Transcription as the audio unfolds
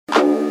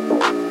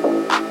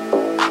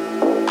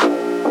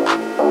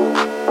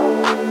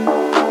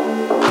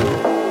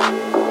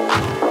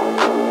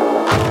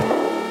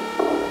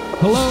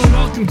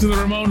Welcome to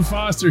the Ramon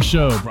Foster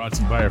Show, brought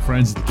to you by our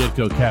friends at the Get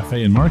Go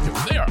Cafe and Market.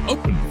 They are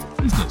open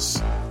for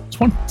business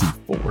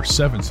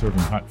 24/7, serving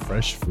hot,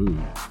 fresh food.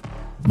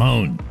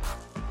 Mon,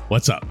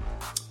 what's up?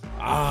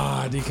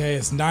 DK,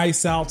 it's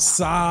nice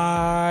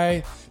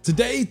outside.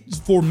 Today,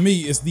 for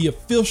me, is the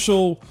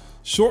official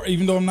short,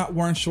 even though I'm not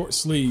wearing short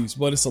sleeves,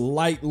 but it's a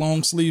light,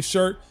 long sleeve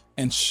shirt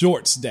and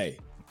shorts day.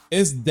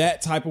 It's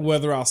that type of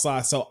weather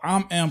outside, so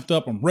I'm amped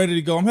up. I'm ready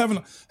to go. I'm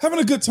having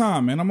a good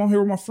time, man. I'm on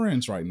here with my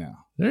friends right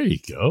now. There you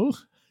go.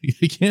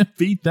 You can't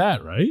beat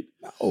that, right?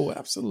 Oh,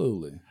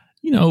 absolutely.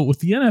 You know, with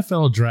the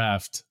NFL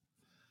draft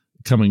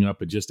coming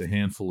up in just a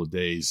handful of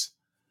days,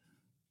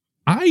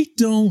 I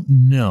don't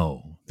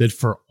know that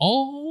for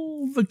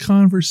all the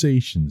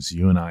conversations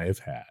you and I have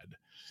had,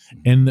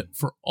 and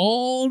for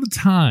all the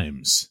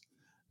times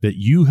that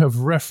you have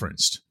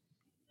referenced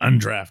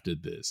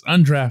undrafted this,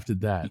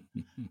 undrafted that,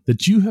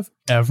 that you have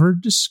ever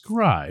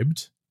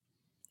described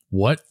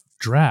what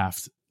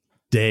draft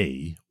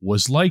day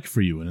was like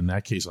for you. And in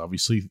that case,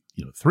 obviously,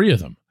 three of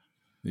them.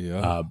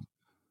 Yeah.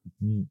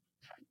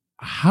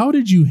 How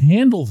did you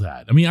handle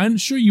that? I mean, I'm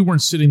sure you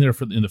weren't sitting there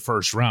in the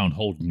first round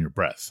holding your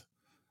breath.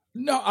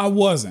 No, I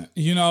wasn't,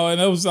 and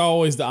it was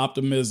always the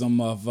optimism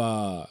of,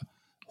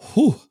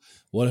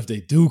 what if they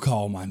do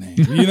call my name?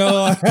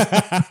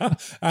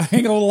 I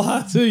ain't gonna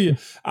lie to you.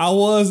 I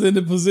was in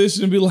the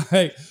position to be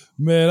like,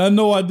 man, I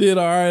know I did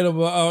all right. A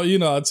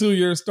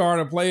 2-year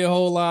start and play a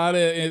whole lot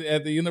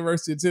at the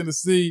University of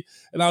Tennessee.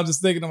 And I was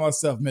just thinking to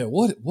myself, man,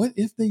 what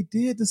if they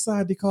did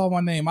decide to call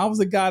my name? I was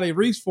the guy they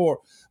reached for,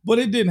 but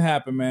it didn't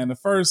happen, man. The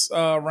first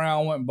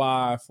round went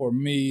by for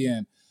me,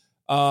 and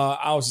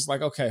I was just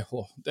like, okay,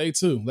 well, day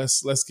two,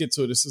 let's get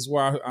to it. This is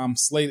where I'm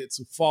slated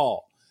to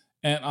fall.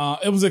 And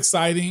it was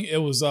exciting.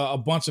 It was a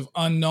bunch of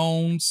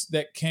unknowns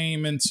that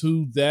came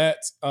into that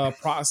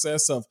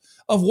process of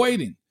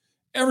waiting.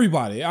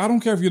 Everybody, I don't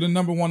care if you're the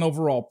number one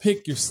overall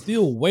pick, you're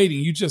still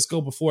waiting. You just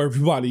go before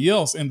everybody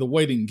else in the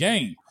waiting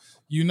game,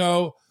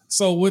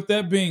 So with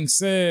that being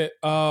said,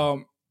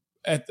 when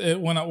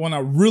I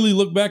really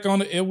look back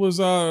on it, it was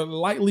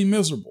lightly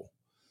miserable.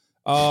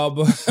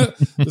 But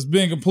just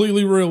being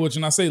completely real with you,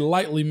 and I say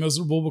lightly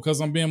miserable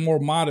because I'm being more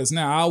modest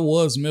now. I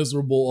was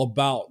miserable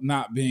about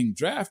not being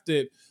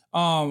drafted,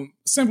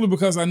 simply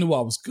because I knew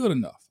I was good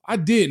enough. I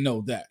did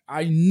know that.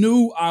 I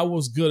knew I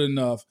was good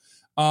enough.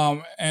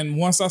 And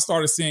once I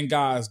started seeing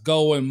guys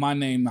go and my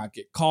name not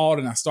get called,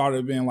 and I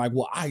started being like,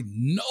 well, I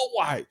know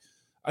I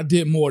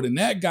did more than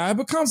that guy, it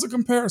becomes a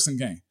comparison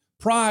game.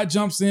 Pride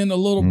jumps in a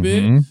little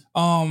bit.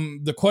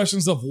 The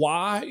questions of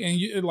why,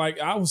 and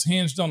I was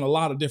hinged on a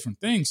lot of different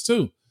things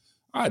too.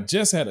 I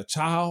just had a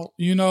child,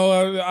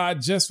 I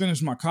just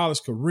finished my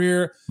college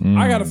career.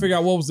 I got to figure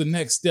out what was the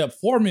next step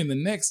for me and the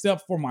next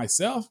step for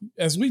myself.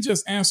 As we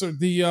just answered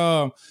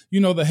the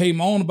Hey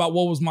Mon about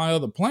what was my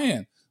other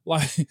plan.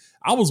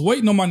 I was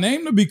waiting on my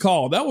name to be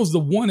called. That was the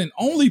one and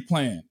only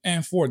plan.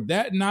 And for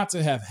that not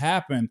to have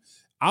happened,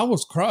 I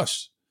was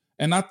crushed.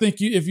 And I think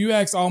if you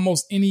ask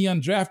almost any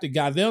undrafted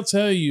guy, they'll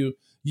tell you,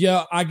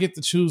 yeah, I get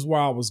to choose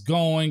where I was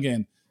going.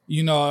 And,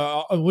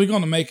 we're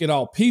going to make it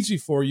all peachy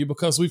for you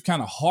because we've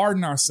kind of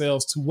hardened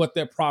ourselves to what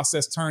that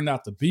process turned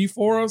out to be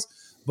for us.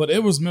 But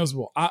it was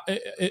miserable.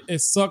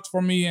 It sucked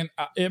for me, and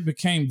it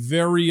became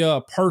very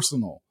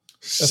personal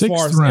as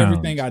far as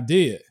everything I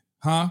did.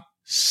 Huh?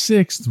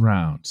 6th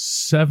round,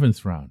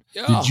 7th round.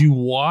 Yeah. Did you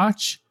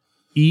watch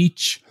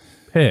each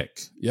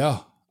pick? Yeah.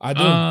 I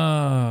did.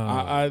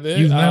 I did.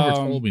 You've never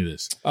told me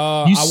this.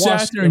 You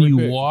sat there and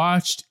you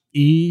watched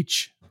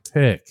each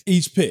pick.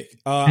 Each pick.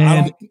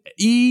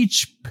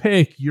 Each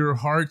pick, your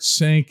heart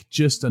sank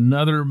just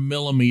another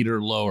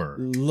millimeter lower. A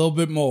little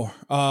bit more.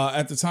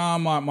 At the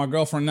time, my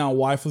girlfriend, now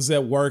wife, was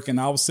at work, and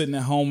I was sitting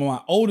at home with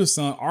my oldest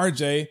son,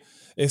 RJ.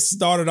 It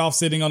started off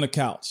sitting on the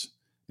couch.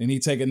 Then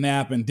he'd take a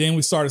nap, and then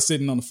we started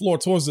sitting on the floor.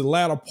 Towards the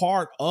latter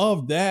part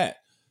of that,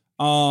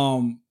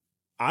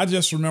 I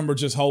just remember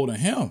just holding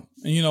him.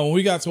 And, when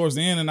we got towards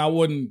the end and I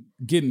wasn't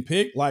getting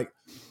picked,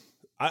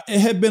 it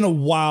had been a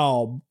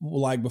while,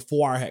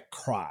 before I had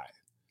cried.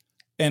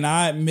 And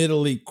I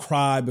admittedly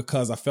cried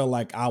because I felt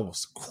like I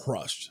was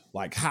crushed.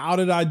 How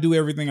did I do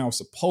everything I was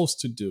supposed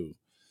to do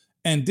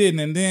and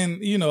didn't? And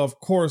then, of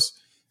course,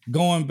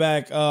 going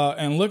back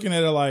and looking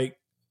at it,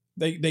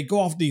 they go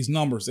off these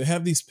numbers. They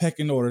have these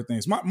pecking order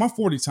things. My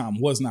 40 time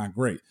was not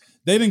great.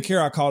 They didn't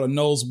care I caught a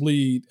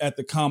nosebleed at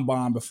the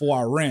combine before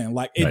I ran.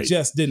 It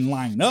just didn't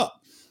line up.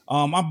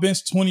 I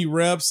benched 20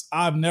 reps.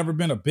 I've never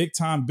been a big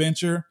time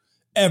bencher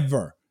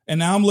ever. And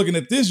now I'm looking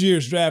at this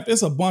year's draft.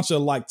 It's a bunch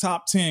of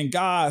top 10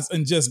 guys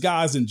and just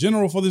guys in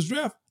general for this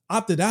draft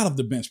opted out of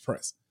the bench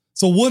press.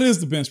 So what is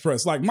the bench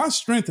press? My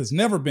strength has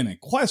never been in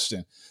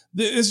question.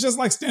 It's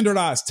just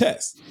standardized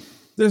tests.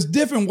 There's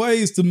different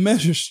ways to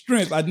measure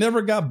strength. I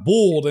never got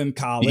bulled in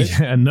college.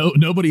 Yeah,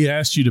 nobody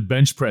asked you to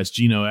bench press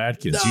Geno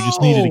Atkins. No. You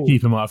just needed to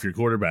keep him off your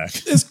quarterback.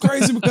 It's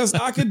crazy because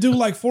I could do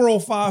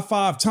 405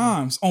 5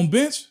 times on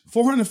bench,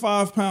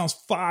 405 pounds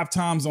 5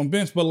 times on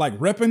bench, but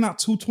repping out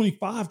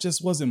 225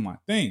 just wasn't my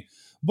thing.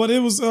 But it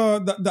was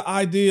the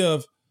idea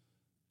of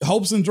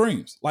hopes and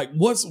dreams. Like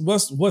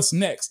what's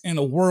next in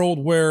a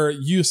world where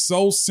you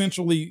so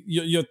centrally,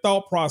 your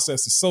thought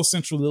process is so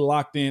centrally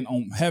locked in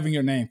on having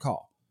your name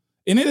called.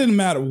 And it didn't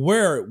matter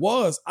where it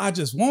was. I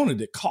just wanted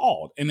it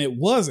called, and it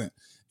wasn't.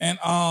 And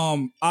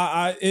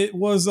it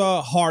was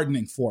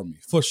hardening for me,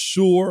 for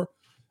sure.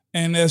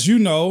 And as you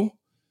know,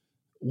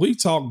 we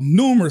talked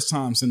numerous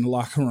times in the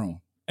locker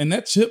room, and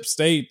that chip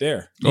stayed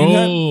there.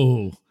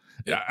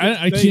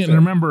 I can't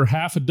remember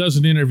half a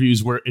dozen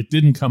interviews where it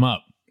didn't come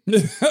up.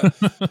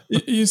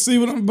 You see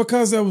what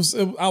because I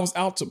was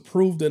out to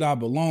prove that I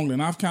belonged,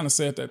 and I've kind of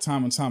said that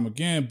time and time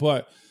again.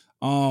 But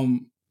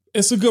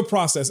it's a good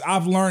process.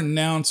 I've learned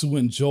now to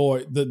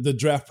enjoy the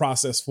draft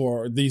process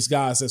for these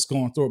guys that's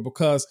going through it,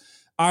 because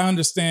I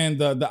understand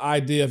the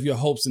idea of your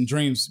hopes and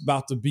dreams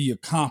about to be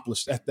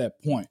accomplished at that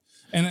point.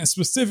 And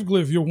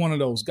specifically if you're one of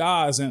those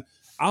guys, and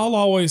I'll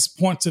always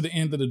point to the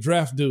end of the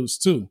draft dudes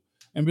too,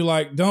 and be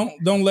like, don't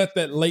let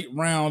that late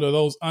round or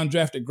those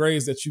undrafted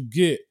grades that you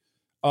get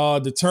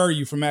deter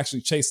you from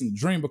actually chasing the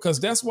dream, because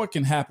that's what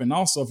can happen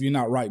also if you're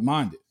not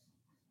right-minded.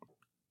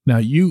 Now,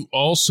 you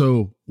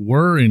also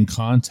were in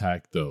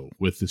contact, though,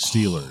 with the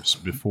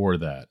Steelers before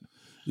that.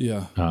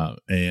 Yeah.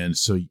 And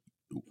so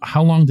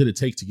how long did it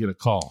take to get a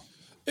call?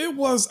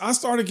 I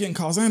started getting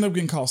calls. I ended up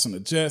getting calls from the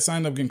Jets. I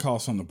ended up getting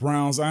calls from the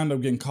Browns. I ended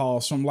up getting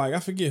calls from, I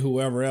forget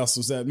whoever else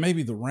was that.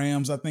 Maybe the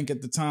Rams, I think,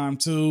 at the time,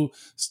 too.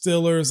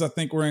 Steelers, I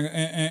think, were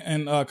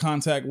in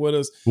contact with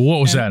us. What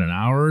was that, an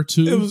hour or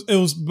two? It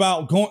was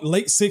about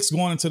late 6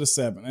 going into the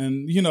 7.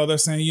 And, they're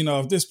saying,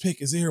 if this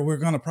pick is here, we're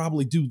going to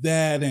probably do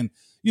that. And,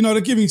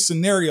 they're giving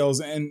scenarios,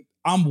 and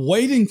I'm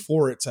waiting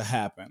for it to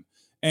happen.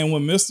 And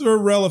when Mr.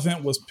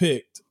 Irrelevant was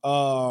picked,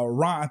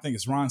 I think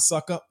it's Ron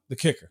Suckup, the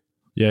kicker.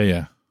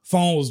 Yeah.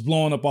 Phone was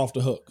blowing up off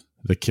the hook.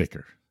 The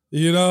kicker.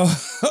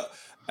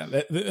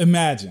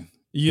 Imagine.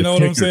 Know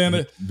what I'm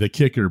saying? The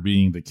kicker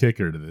being the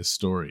kicker to this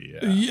story.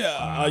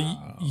 Yeah.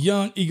 A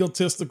young,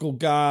 egotistical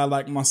guy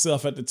like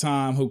myself at the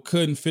time who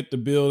couldn't fit the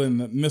bill in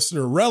Mr.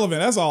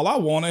 Irrelevant. That's all I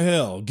wanted.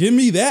 Hell, give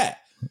me that.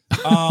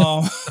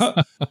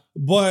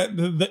 But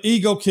the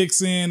ego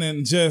kicks in,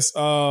 and just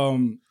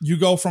you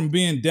go from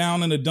being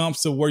down in the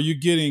dumps to where you're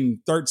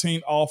getting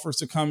 13 offers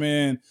to come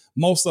in,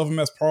 most of them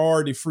as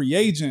priority free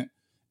agent.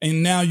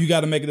 And now you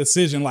got to make a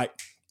decision. Like,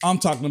 I'm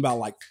talking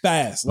about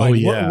fast. Where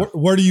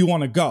do you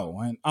want to go?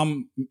 And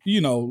I'm,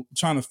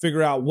 trying to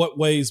figure out what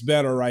way's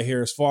better right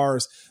here as far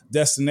as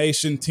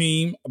destination,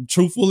 team,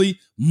 truthfully,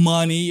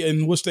 money,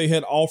 and which they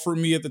had offered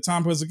me at the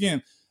time. Because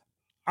again,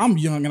 I'm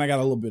young and I got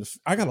a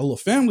little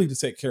family to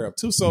take care of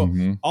too. So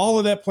all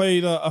of that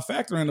played a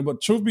factor in it.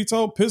 But truth be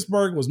told,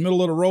 Pittsburgh was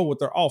middle of the road with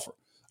their offer.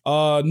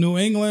 New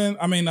England,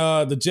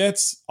 the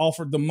Jets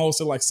offered the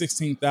most at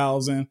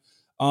 16,000.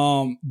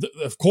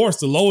 Of course,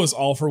 the lowest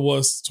offer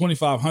was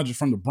 2,500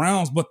 from the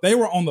Browns, but they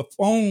were on the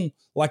phone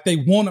like they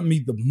wanted me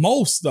the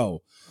most,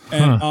 though.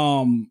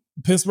 And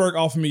Pittsburgh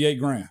offered me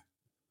 $8,000.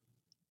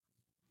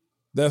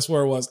 That's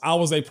where it was. I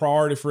was a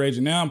priority free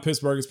agent. Now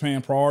Pittsburgh is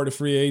paying priority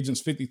free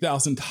agents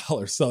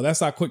 $50,000. So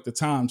that's how quick the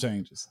time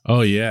changes. Oh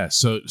yeah.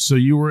 So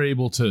you were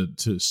able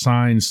to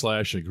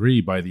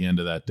sign/agree by the end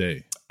of that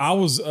day. I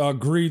was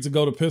agreed to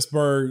go to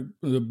Pittsburgh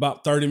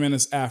about 30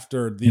 minutes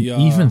after the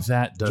even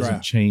that doesn't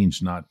draft.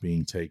 Change not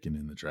being taken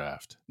in the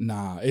draft.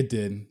 Nah, it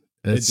didn't.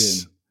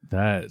 That's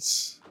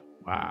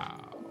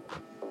wow.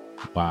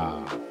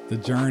 The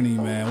journey,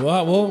 man.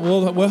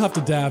 We'll have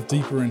to dive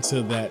deeper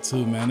into that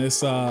too, man.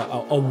 It's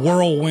a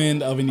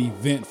whirlwind of an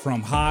event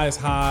from highest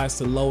highs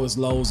to lowest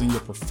lows in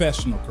your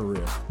professional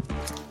career.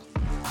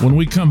 When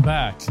we come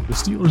back, the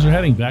Steelers are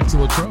heading back to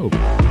Latrobe.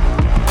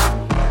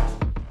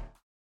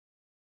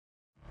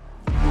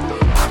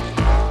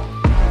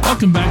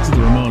 Welcome back to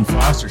the Ramon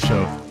Foster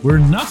Show, where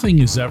nothing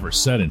is ever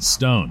set in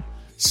stone.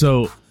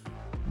 So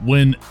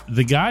when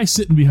the guy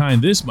sitting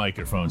behind this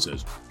microphone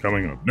says,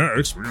 coming up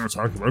next, we're going to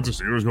talk about the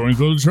Steelers going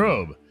to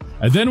Latrobe.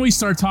 And then we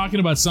start talking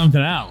about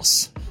something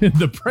else in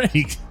the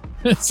break.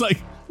 It's like,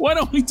 why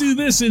don't we do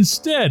this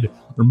instead?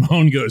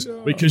 Ramon goes,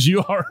 because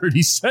you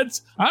already said,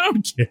 I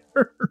don't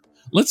care.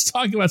 Let's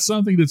talk about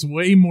something that's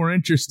way more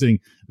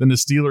interesting than the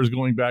Steelers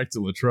going back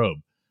to Latrobe.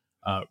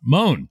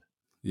 Moan,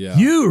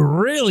 you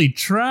really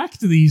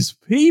tracked these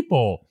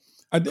people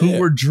who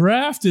were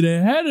drafted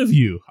ahead of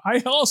you.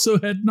 I also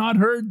had not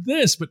heard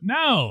this, but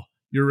now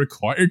you're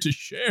required to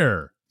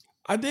share.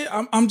 I did.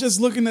 I'm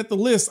just looking at the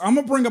list. I'm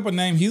going to bring up a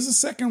name. He's a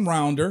second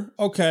rounder.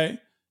 Okay.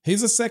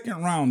 He's a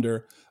second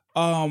rounder.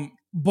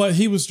 But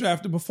he was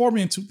drafted before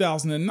me in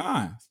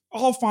 2009.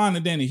 All fine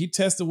and dandy. He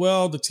tested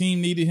well. The team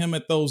needed him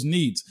at those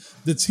needs.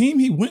 The team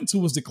he went to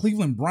was the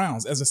Cleveland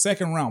Browns as a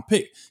second round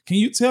pick. Can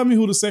you tell me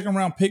who the second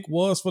round pick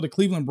was for the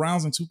Cleveland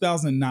Browns in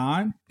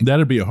 2009?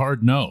 That'd be a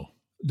hard no.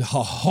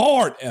 A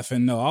hard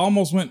effing no. I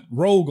almost went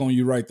rogue on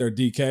you right there,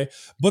 DK.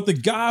 But the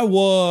guy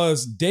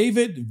was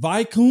David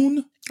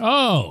Vicune.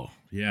 Oh,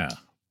 yeah.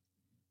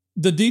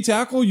 The D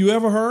tackle, you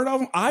ever heard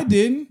of him? I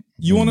didn't.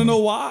 You want to know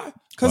why?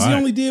 Because he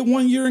only did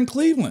 1 year in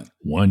Cleveland.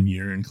 1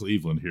 year in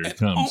Cleveland. Here it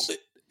comes.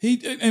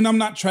 And I'm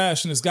not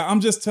trashing this guy. I'm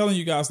just telling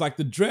you guys, like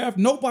the draft,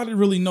 nobody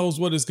really knows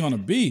what it's going to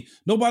be.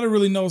 Nobody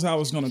really knows how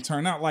it's going to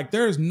turn out. Like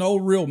there is no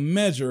real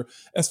measure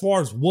as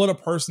far as what a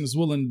person is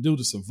willing to do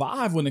to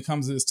survive when it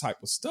comes to this type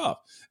of stuff.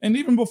 And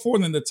even before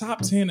then, the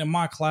top 10 in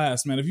my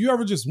class, man, if you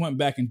ever just went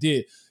back and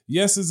did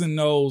yeses and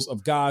nos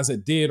of guys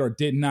that did or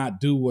did not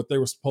do what they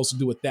were supposed to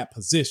do at that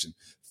position,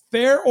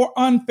 fair or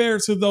unfair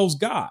to those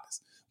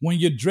guys, when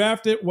you're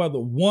drafted, whether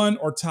 1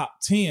 or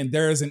top 10,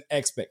 there is an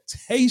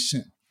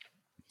expectation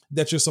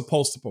that you're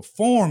supposed to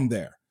perform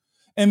there.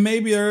 And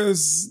maybe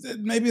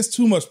it's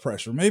too much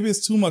pressure. Maybe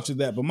it's too much of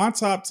that. But my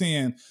top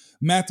 10,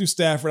 Matthew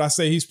Stafford, I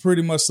say he's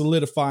pretty much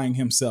solidifying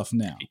himself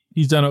now.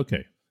 He's done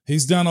okay.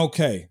 He's done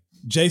okay.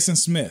 Jason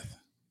Smith,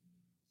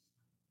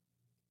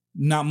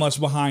 not much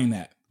behind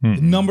that.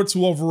 Number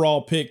 2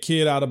 overall pick,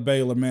 kid out of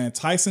Baylor, man.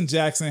 Tyson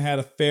Jackson had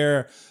a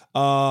fair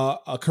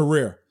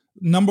career.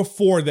 Number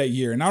 4 that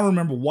year. And I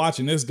remember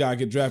watching this guy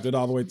get drafted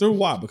all the way through.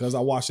 Why? Because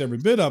I watched every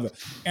bit of it.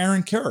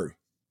 Aaron Curry.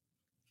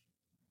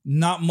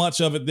 Not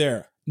much of it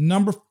there.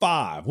 Number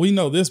 5, we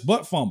know this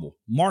butt fumble,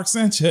 Mark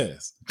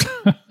Sanchez.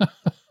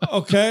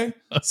 Okay.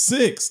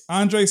 6,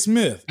 Andre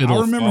Smith. It'll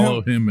I remember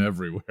follow him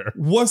everywhere.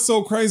 What's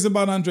so crazy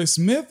about Andre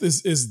Smith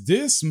is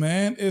this,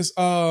 man,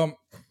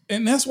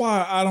 and that's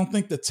why I don't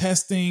think the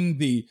testing,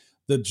 the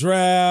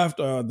draft,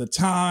 the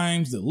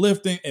times, the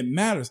lifting, it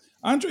matters.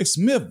 Andre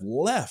Smith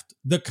left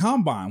the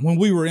combine when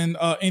we were in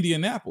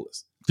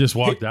Indianapolis. Just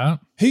walked out?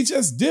 He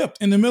just dipped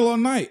in the middle of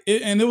the night.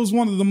 And it was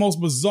one of the most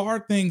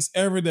bizarre things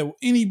ever that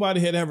anybody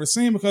had ever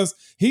seen because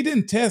he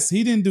didn't test.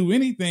 He didn't do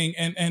anything.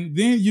 And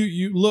then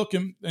you look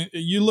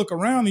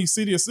around and you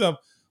see to yourself,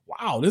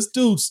 wow, this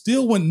dude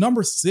still went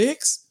number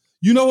 6.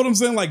 You know what I'm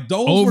saying? Like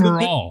those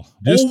overall.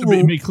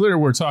 To be clear,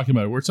 we're talking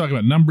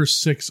about number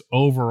 6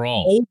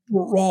 overall.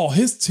 Overall,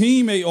 his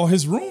teammate or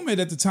his roommate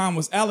at the time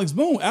was Alex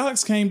Boone.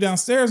 Alex came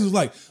downstairs and was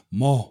like,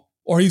 Mo,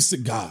 or he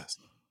said, guys,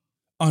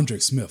 Andre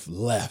Smith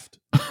left.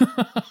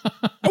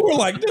 And we're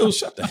like, dude,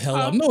 shut the hell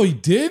up. No, he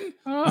didn't.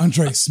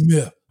 Andre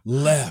Smith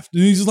left.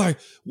 And he's just like,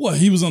 what?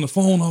 He was on the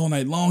phone all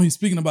night long. He's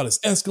speaking about his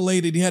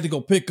Escalade he had to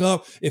go pick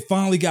up. It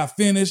finally got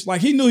finished.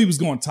 Like he knew he was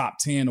going top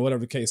 10 or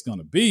whatever the case is going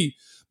to be.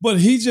 But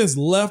he just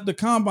left the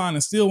combine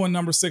and still went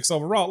number 6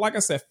 overall. Like I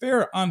said,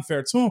 fair or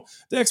unfair to him.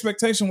 The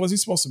expectation was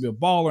he's supposed to be a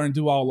baller and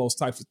do all those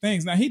types of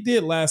things. Now, he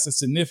did last a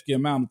significant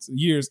amount of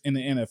years in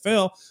the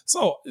NFL.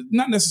 So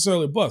not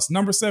necessarily a bust.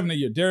 Number 7 that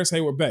year, Darius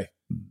Hayward-Bay.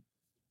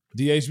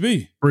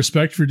 DHB.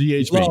 Respect for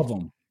DHB. Love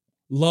him.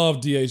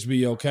 Love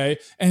DHB, okay?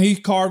 And he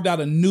carved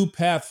out a new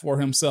path for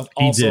himself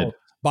also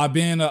by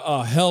being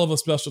a hell of a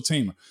special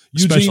teamer.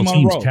 Special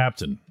teams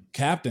captain.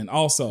 Captain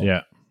also.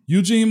 Yeah.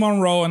 Eugene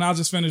Monroe, and I'll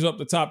just finish up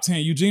the top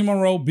 10. Eugene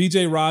Monroe,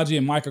 B.J. Raji,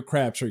 and Micah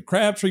Crabtree.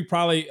 Crabtree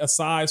probably,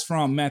 aside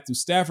from Matthew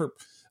Stafford,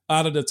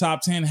 out of the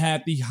top 10,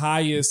 had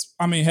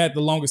the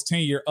longest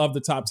tenure of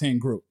the top 10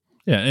 group.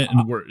 Yeah,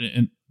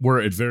 and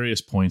we're at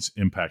various points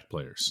impact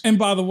players. And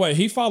by the way,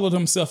 he followed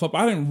himself up.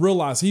 I didn't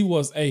realize he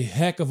was a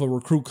heck of a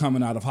recruit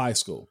coming out of high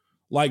school.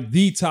 Like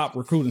the top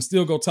recruit and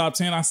still go top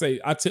 10.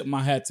 I tip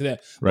my hat to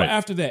that. Right. But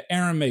after that,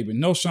 Aaron Maben,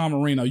 no Sean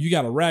Marino. You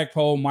got a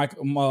ragpole,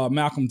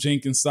 Malcolm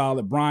Jenkins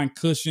solid, Brian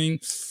Cushing.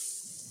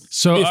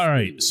 So, all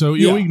right. So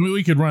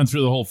we could run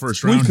through the whole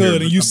first round. We could,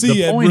 here, and you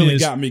see it really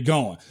got me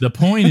going. The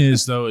point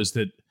is, though, is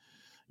that,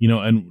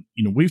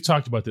 we've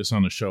talked about this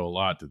on the show a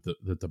lot,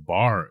 that the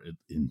bar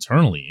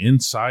internally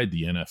inside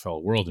the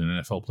NFL world and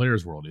NFL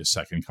players world is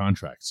second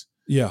contracts.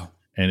 Yeah.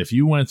 And if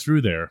you went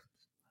through there,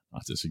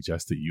 not to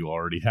suggest that you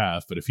already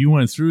have, but if you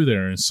went through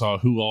there and saw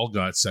who all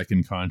got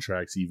second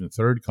contracts, even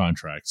third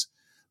contracts,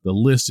 the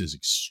list is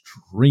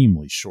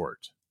extremely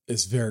short.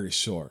 It's very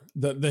short.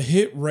 The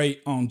hit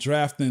rate on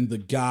drafting the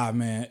guy,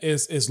 man,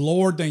 is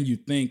lower than you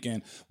think.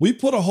 And we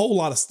put a whole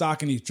lot of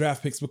stock in these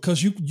draft picks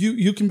because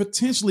you can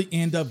potentially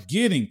end up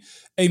getting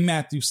a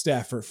Matthew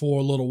Stafford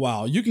for a little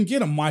while. You can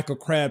get a Michael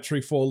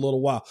Crabtree for a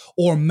little while,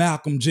 or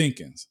Malcolm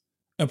Jenkins,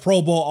 a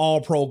Pro Bowl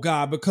All-Pro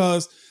guy,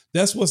 because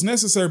that's what's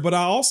necessary. But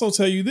I also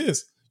tell you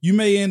this, you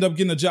may end up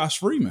getting a Josh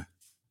Freeman,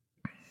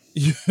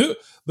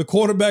 the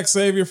quarterback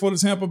savior for the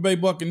Tampa Bay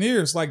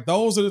Buccaneers. Like,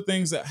 those are the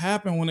things that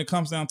happen when it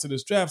comes down to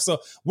this draft. So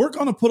we're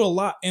going to put a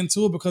lot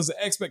into it because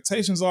the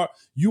expectations are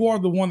you are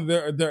the one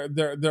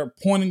they're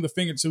pointing the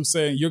finger to,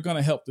 saying you're going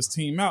to help this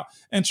team out.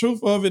 And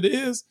truth of it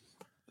is,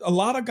 a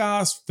lot of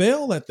guys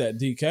fail at that,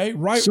 DK,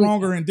 right,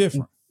 wrong, or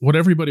indifferent. What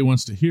everybody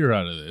wants to hear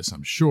out of this,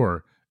 I'm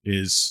sure,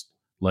 is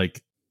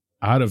like,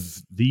 out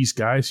of these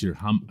guys here,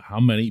 how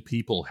many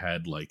people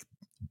had like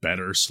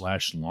better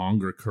 /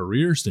 longer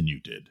careers than you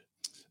did?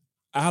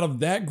 Out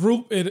of that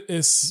group, it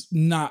is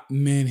not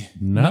many.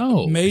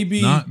 No,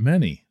 maybe not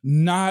many.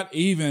 Not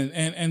even.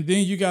 And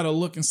then you got to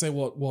look and say,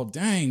 well,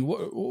 dang,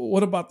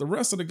 what about the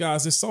rest of the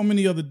guys? There's so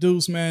many other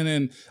dudes, man.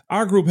 And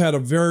our group had a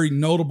very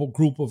notable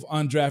group of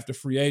undrafted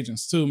free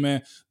agents too,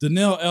 man.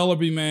 Donnell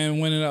Ellerby, man,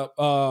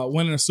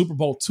 winning a Super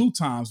Bowl 2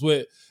 times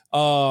with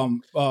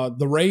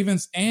the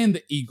Ravens and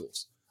the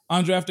Eagles.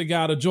 Undrafted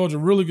guy out of Georgia,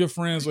 really good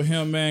friends with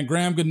him, man.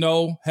 Graham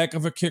Gano, heck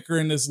of a kicker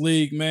in this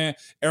league, man.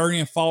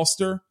 Arian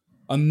Foster,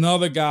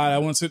 another guy I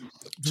went to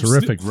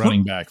Terrific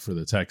running back for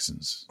the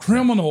Texans.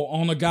 Criminal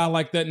on a guy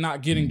like that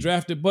not getting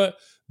drafted, but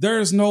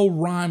there's no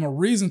rhyme or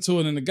reason to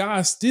it. And the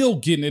guy still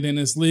getting it in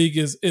this league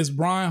is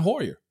Brian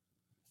Hoyer.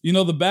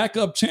 The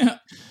backup champ.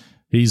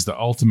 He's the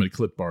ultimate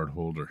clipboard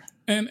holder.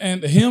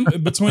 And him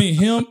between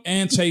him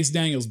and Chase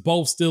Daniels,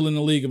 both still in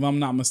the league, if I'm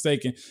not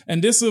mistaken.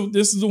 And this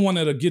is the one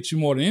that'll get you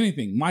more than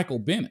anything. Michael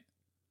Bennett.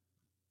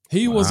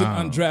 He was an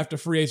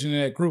undrafted free agent in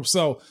that group.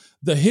 So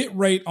the hit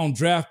rate on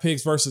draft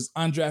picks versus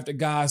undrafted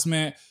guys,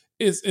 man,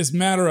 it's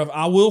matter of,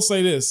 I will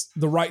say this,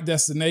 the right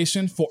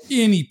destination for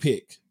any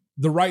pick,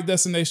 the right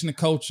destination of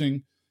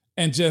coaching,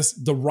 and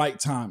just the right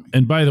timing.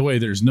 And by the way,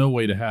 there's no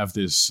way to have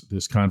this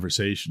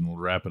conversation. We'll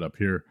wrap it up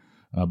here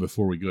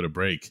before we go to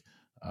break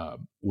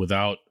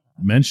without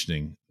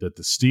mentioning that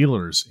the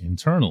Steelers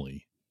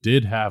internally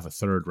did have a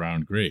 3rd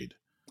round grade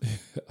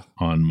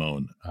on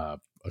Mon,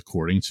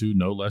 according to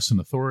no less an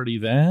authority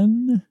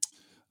than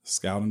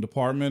scouting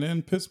department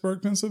in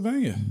Pittsburgh,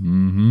 Pennsylvania.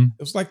 Mm-hmm.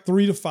 It was like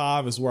 3 to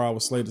 5 is where I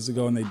was slated to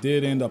go, and they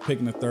did end up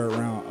picking the 3rd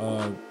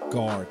round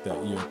guard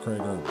that year,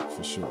 Craig Irvin,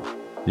 for sure.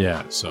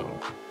 Yeah, so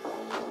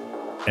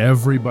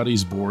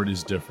everybody's board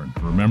is different.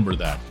 Remember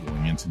that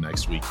going into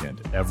next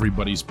weekend.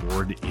 Everybody's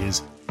board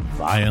is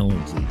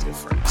violently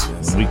different.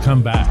 Yes. When we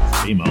come back,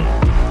 Hey Mon.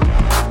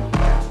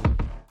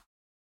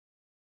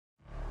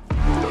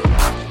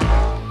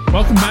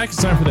 Welcome back. It's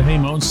time for the Hey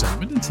Mon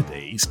segment, and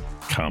today's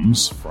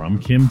comes from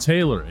Kim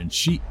Taylor, and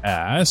she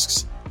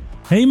asks,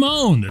 Hey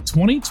Mon, the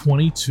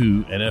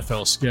 2022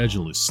 NFL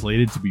schedule is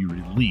slated to be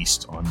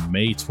released on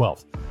May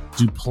 12th.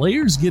 Do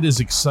players get as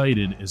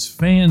excited as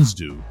fans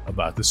do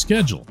about the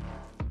schedule?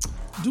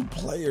 Do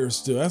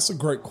players do? That's a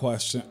great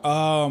question.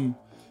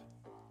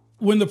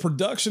 When the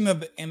production of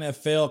the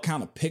NFL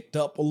kind of picked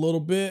up a little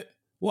bit,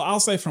 well,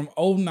 I'll say from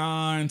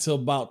 2009 till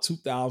about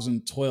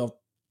 2012,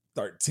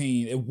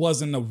 13, it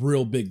wasn't a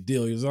real big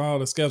deal. It was,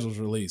 the schedule's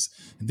released.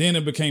 And then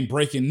it became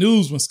breaking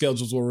news when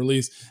schedules were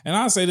released. And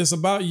I say this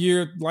about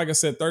year, like I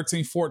said,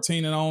 13,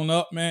 14 and on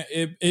up, man,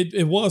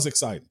 it was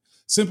exciting.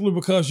 Simply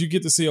because you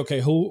get to see,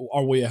 okay, who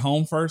are we at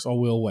home first or are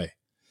we away?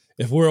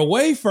 If we're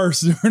away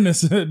first during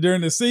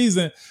the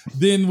season,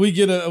 then we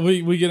get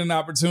an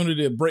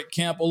opportunity to break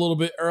camp a little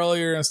bit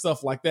earlier and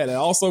stuff like that. It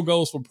also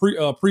goes for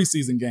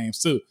preseason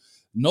games too.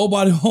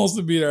 Nobody wants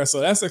to be there,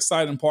 so that's the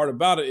exciting part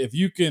about it. If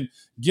you can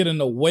get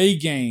an away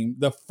game,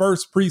 the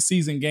first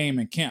preseason game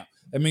in camp,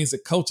 that means the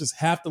coaches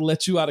have to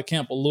let you out of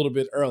camp a little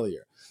bit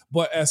earlier.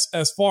 But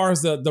as far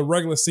as the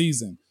regular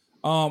season,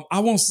 I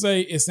won't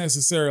say it's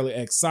necessarily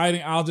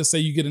exciting. I'll just say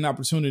you get an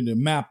opportunity to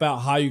map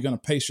out how you're going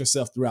to pace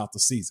yourself throughout the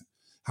season.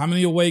 How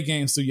many away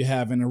games do you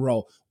have in a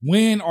row?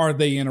 When are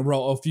they in a row?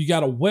 Or if you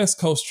got a West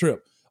Coast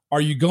trip, are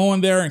you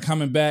going there and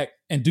coming back?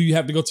 And do you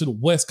have to go to the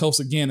West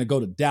Coast again and go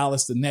to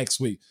Dallas the next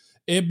week?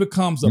 It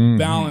becomes a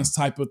balance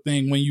type of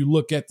thing when you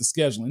look at the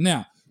scheduling.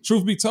 Now,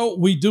 truth be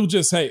told, we do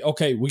just, hey,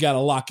 okay, we got to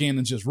lock in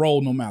and just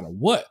roll no matter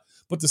what.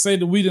 But to say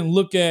that we didn't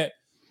look at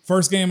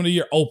first game of the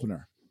year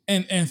opener.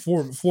 And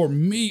for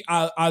me,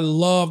 I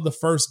love the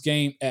first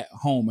game at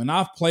home. And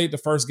I've played the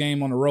first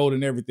game on the road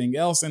and everything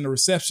else. And the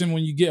reception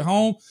when you get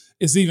home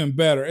is even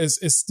better.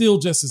 It's still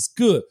just as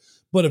good.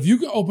 But if you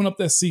can open up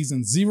that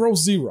season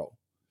 0-0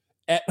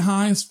 at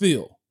Heinz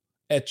Field,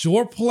 at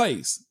your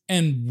place,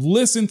 and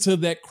listen to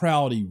that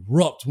crowd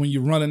erupt when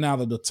you're running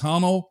out of the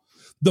tunnel,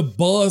 the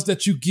buzz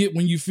that you get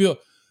when you feel,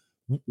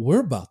 we're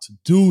about to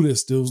do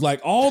this, dudes.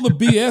 Like all the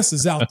BS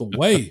is out the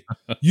way.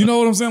 You know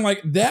what I'm saying?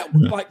 Like that,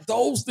 like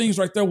those things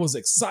right there was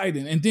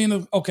exciting. And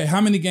then, okay,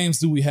 how many games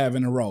do we have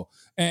in a row?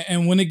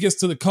 And when it gets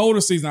to the colder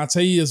season, I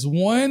tell you, it's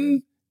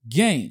one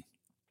game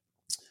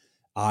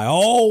I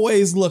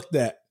always looked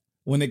at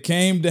when it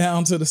came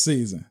down to the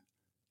season.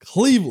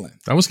 Cleveland.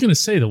 I was going to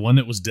say the one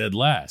that was dead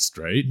last,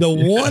 right? The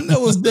one that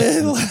was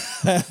dead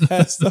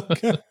last.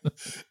 Okay.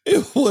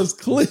 It was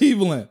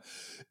Cleveland.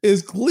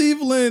 Is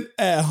Cleveland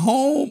at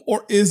home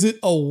or is it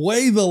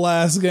away the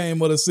last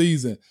game of the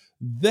season?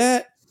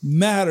 That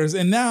matters.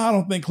 And now I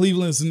don't think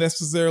Cleveland is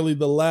necessarily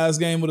the last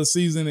game of the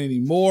season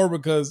anymore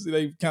because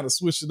they kind of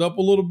switched it up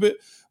a little bit.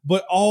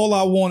 But all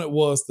I wanted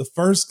was the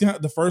first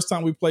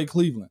time we played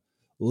Cleveland,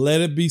 let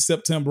it be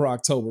September,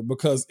 October,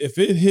 because if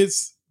it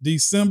hits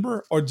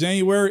December or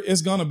January,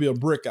 it's going to be a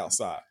brick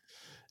outside.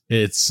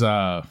 It's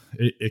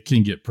it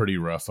can get pretty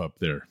rough up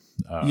there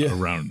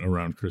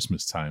around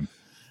Christmas time.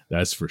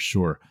 That's for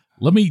sure.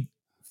 Let me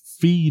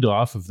feed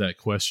off of that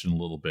question a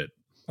little bit.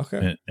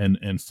 Okay.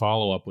 And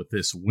follow up with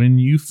this. When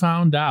you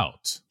found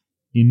out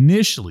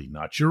initially,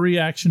 not your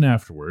reaction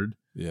afterward,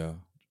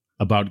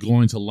 about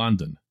going to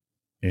London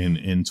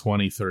in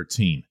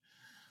 2013.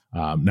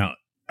 Now,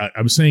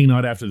 I'm saying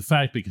not after the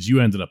fact because you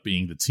ended up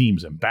being the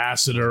team's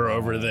ambassador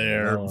over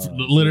there,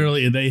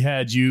 literally, and they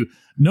had you.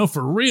 No,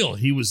 for real,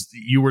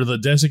 you were the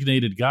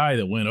designated guy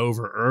that went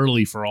over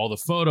early for all the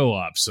photo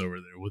ops over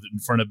there in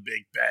front of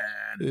Big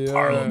Ben,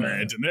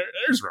 Parliament, and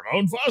there's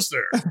Ramon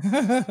Foster.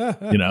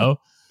 You know,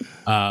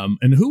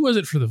 and who was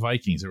it for the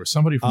Vikings? There was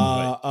somebody from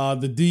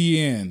the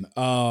DN.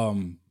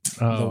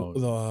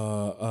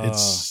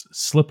 It's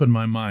slipping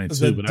my mind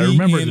too, but I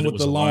remember that it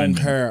was the long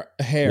hair.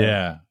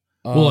 Yeah.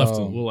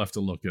 We'll have to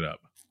look it up.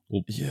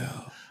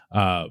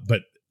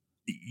 But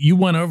you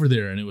went over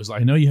there and it was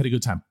like, I know you had a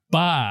good time,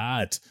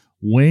 but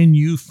when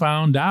you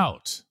found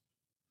out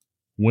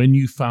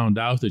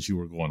that you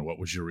were going, what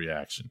was your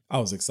reaction? I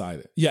was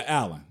excited. Yeah,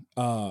 Alan.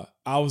 I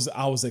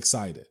was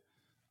excited.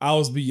 I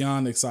was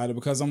beyond excited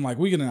because I'm like,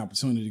 we get an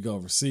opportunity to go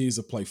overseas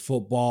to play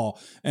football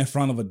in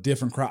front of a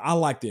different crowd. I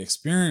like the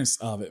experience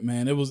of it,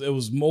 man. It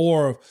was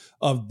more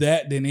of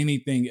that than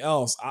anything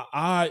else.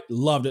 I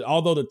loved it.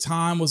 Although the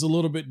time was a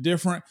little bit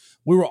different,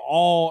 we were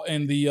all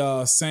in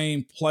the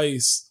same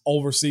place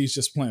overseas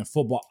just playing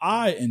football.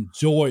 I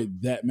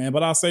enjoyed that, man.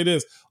 But I'll say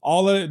this,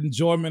 all that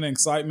enjoyment and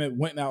excitement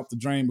went out the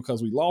drain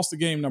because we lost the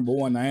game, number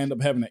one. I ended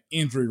up having an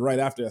injury right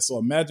after that. So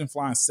imagine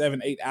flying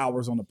 7-8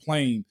 hours on the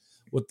plane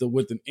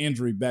with an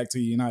injury back to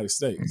the United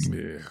States.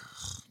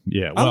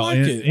 Yeah. Well, I like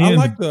it. I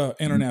like the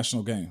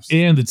international games.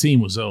 And the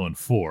team was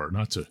 0-4,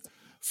 not to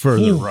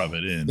further rub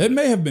it in. That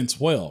may have been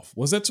 12.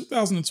 Was that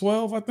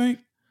 2012, I think?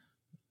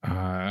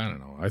 I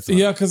don't know.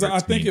 Because I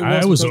think it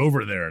was. I was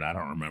over there and I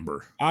don't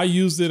remember. I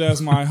used it as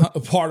my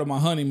part of my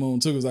honeymoon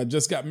too, because I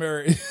just got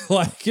married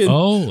right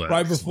before.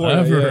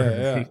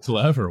 Clever.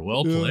 Clever.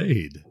 Well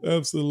played.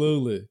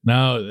 Absolutely.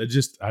 No,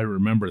 I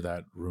remember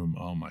that room.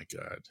 Oh my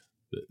God.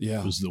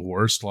 It was the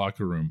worst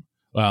locker room.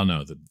 Well,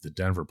 no, the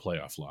Denver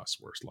playoff loss,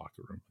 worst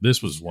locker room.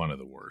 This was one of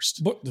the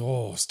worst. But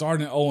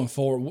starting at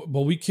 0-4,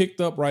 but we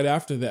kicked up right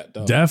after that,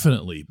 though.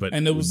 Definitely,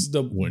 and it was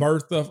the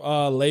birth of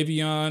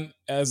Le'Veon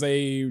as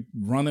a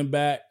running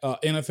back,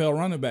 NFL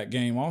running back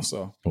game,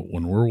 also. But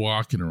when we're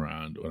walking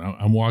around,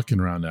 I'm walking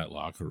around that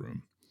locker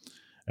room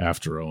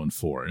after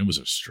 0-4, and it was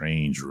a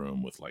strange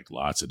room with like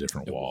lots of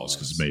different walls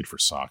because it's made for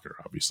soccer,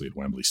 obviously at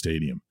Wembley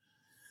Stadium,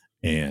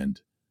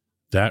 and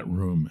that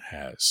room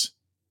has,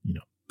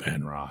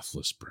 Ben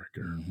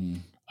Roethlisberger,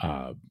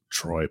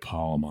 Troy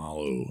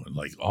Polamalu, and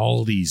like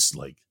all these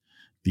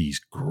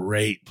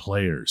great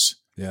players.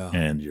 Yeah.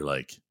 And you're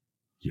like,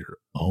 you're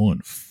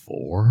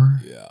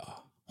 0-4? Yeah.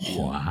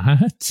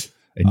 What?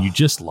 And you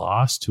just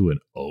lost to an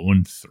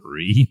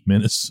 0-3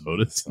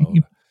 Minnesota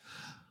team?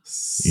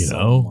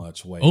 So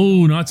much weight.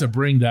 Not to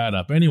bring that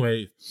up.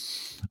 Anyway,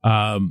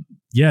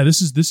 this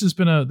has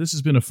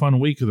been a fun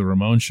week of the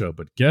Ramon Show,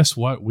 but guess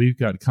what we've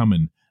got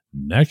coming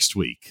next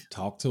week?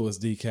 Talk to us,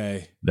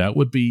 DK. That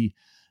would be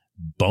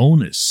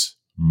bonus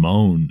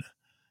Moan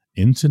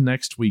into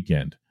next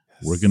weekend.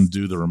 Yes. We're going to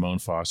do the Ramon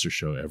Foster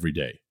Show every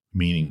day,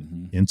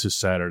 meaning into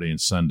Saturday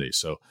and Sunday.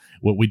 So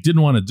what we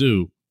didn't want to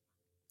do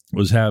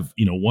was have,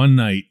 one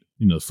night,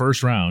 the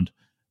first round,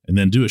 and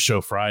then do a show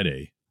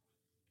Friday,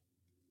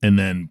 and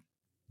then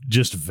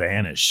just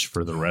vanish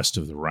for the rest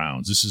of the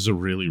rounds. This is a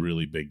really,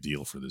 really big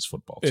deal for this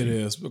football team. It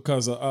is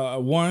because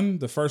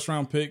the first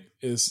round pick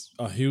is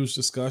a huge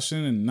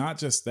discussion, and not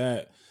just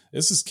that,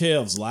 this is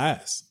Kev's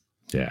last.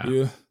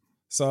 Yeah.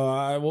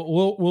 So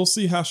we'll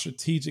see how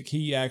strategic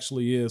he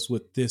actually is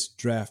with this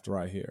draft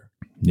right here.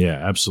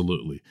 Yeah,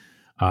 absolutely.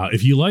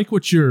 If you like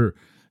what you're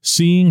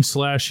seeing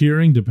 /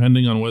 hearing,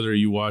 depending on whether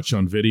you watch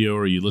on video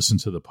or you listen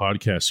to the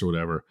podcast or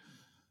whatever,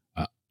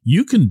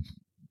 you can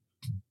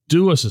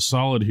do us a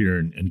solid here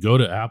and go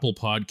to Apple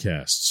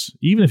Podcasts.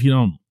 Even if you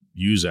don't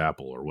use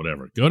Apple or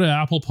whatever, go to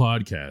Apple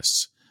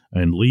Podcasts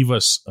and leave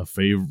us a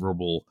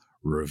favorable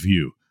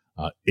review.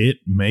 It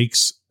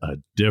makes a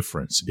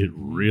difference. It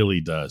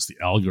really does. The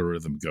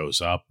algorithm goes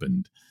up,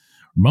 and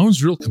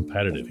Ramon's real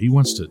competitive. He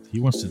wants to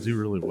do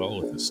really well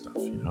with this stuff,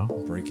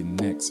 Breaking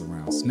necks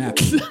around,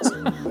 snapping necks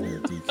around here,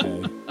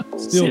 DK.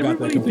 Still got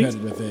that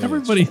competitive edge.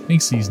 Everybody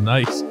thinks he's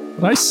nice,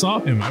 but I saw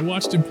him. I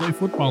watched him play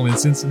football in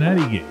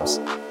Cincinnati games.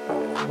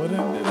 But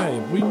hey,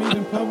 if we meet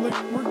in public,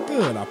 we're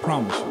good. I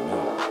promise you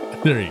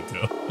that. There you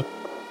go.